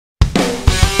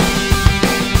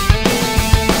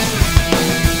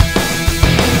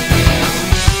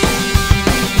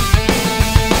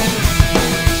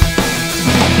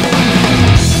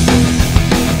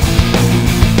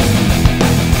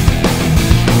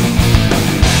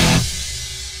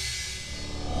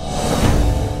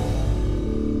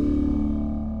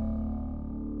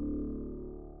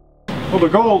Well, the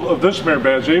goal of this merit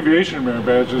badge, the Aviation Merit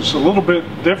Badge, is a little bit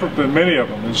different than many of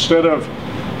them. Instead of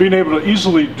being able to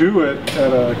easily do it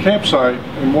at a campsite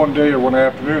in one day or one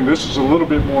afternoon, this is a little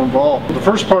bit more involved. The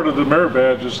first part of the merit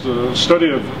badge is the study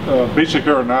of basic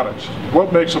aeronautics.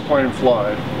 What makes a plane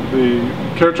fly? The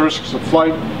characteristics of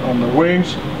flight on the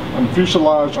wings, on the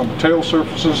fuselage, on the tail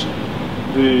surfaces,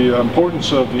 the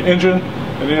importance of the engine,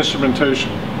 and the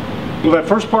instrumentation. Well, that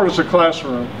first part is the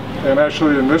classroom, and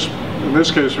actually in this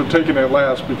case we're taking it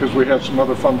last because we had some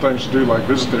other fun things to do, like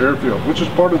visit the airfield, which is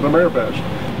part of the merit badge.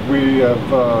 We have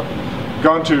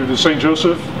gone to the St.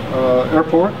 Joseph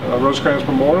Airport, Rosecrans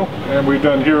Memorial, and we've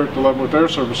done here at the Leavenworth Air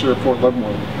Service here at Fort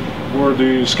Leavenworth, where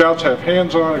the scouts have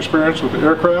hands-on experience with the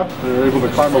aircraft. They're able to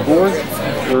climb aboard,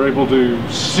 they're able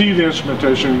to see the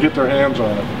instrumentation and get their hands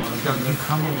on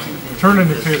it. Turn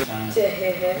indicator.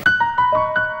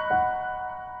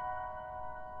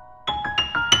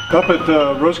 Up at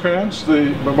Rosecrans,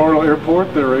 the Memorial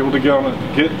Airport, they're able to get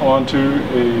onto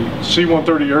a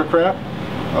C-130 aircraft,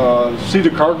 see the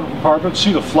cargo compartment,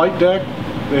 see the flight deck.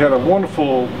 They had a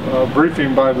wonderful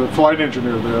briefing by the flight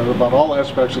engineer there about all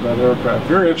aspects of that aircraft.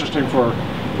 Very interesting for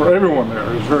everyone there.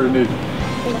 It was very neat.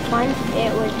 In the front,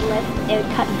 it would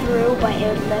cut through, but it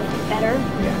would lift better.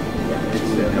 Yeah,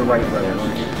 it's the right rudder.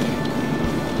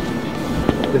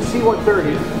 The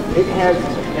C-130, it has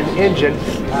an engine.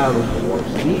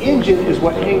 The engine is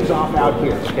what hangs off out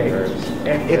here, okay?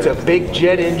 And it's a big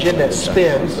jet engine that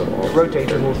spins,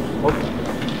 rotates,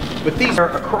 but these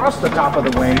are across the top of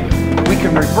the wing. We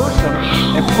can reverse them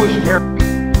and push air.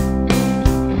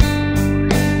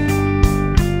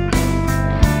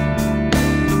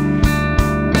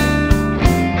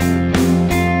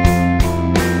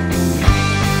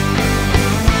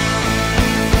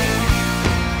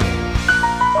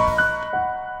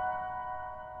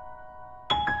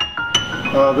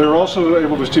 They're also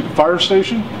able to see the fire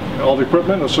station, all the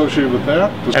equipment associated with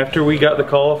that. After we got the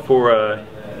call for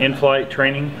in-flight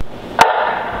training.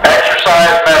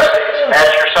 Exercise message.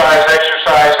 Exercise,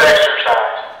 exercise,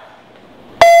 exercise.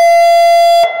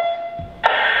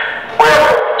 We have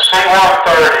a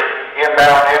C-130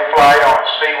 inbound in-flight on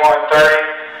C-130,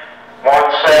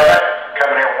 17,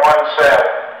 coming in 17.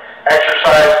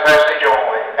 Exercise message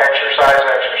only. Exercise,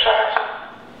 exercise.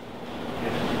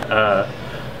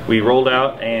 We rolled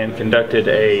out and conducted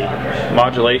a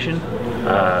modulation,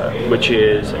 which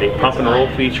is a pump and roll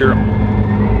feature.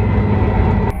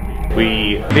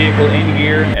 We vehicle in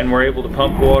gear and we're able to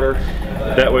pump water.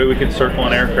 That way we can circle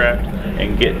an aircraft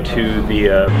and get to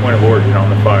the point of origin on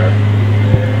the fire.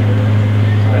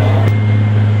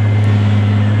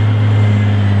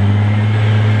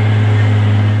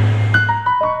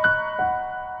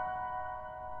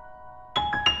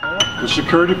 The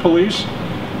security police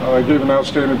gave an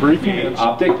outstanding briefing.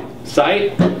 Optic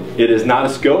sight, it is not a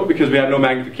scope because we have no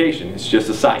magnification, it's just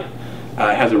a sight. It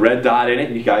has a red dot in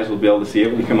it, you guys will be able to see it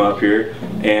when you come up here.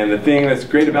 And the thing that's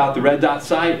great about the red dot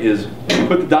sight is when you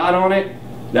put the dot on it,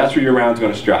 that's where your round's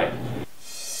going to strike.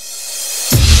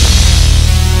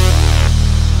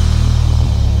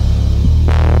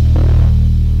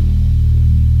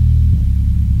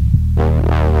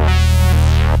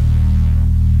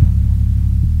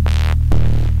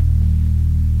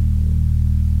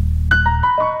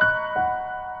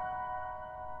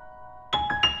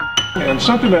 And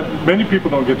something that many people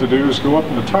don't get to do is go up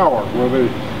in the tower, where they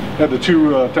had the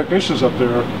two technicians up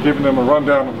there giving them a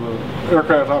rundown of the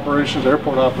aircraft operations,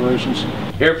 airport operations.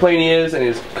 Airplane is and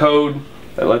his code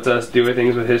that lets us do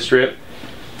things with his strip.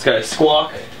 It's got a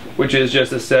squawk, which is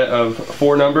just a set of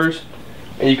 4 numbers.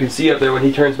 And you can see up there when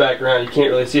he turns back around, you can't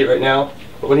really see it right now,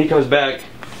 but when he comes back,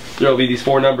 there'll be these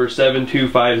 4 numbers,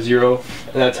 7250,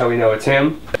 and that's how we know it's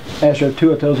him. Astro 2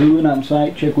 Hotel Zulu, not in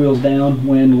sight, check wheels down,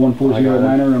 wind 140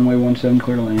 liner, runway 17,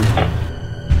 clear to land.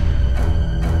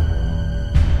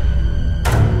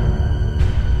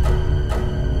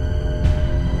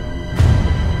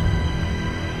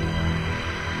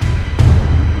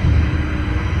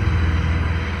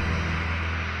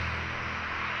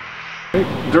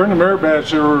 During the merit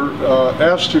badge, they were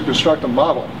asked to construct a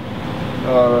model,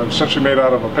 essentially made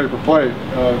out of a paper plate.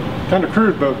 Kind of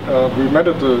crude, but we met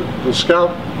at the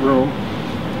scout room,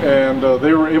 and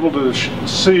they were able to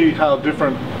see how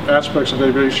different aspects of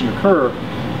aviation occur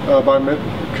by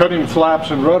cutting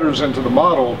flaps and rudders into the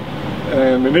model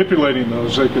and manipulating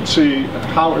those. They could see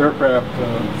how aircraft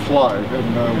fly,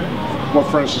 and what,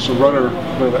 for instance, a rudder,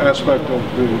 the aspect of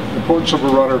the importance of a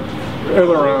rudder,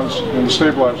 ailerons, and the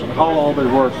stabilizer, and how all they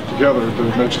work together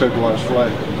to make stabilized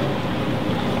flight.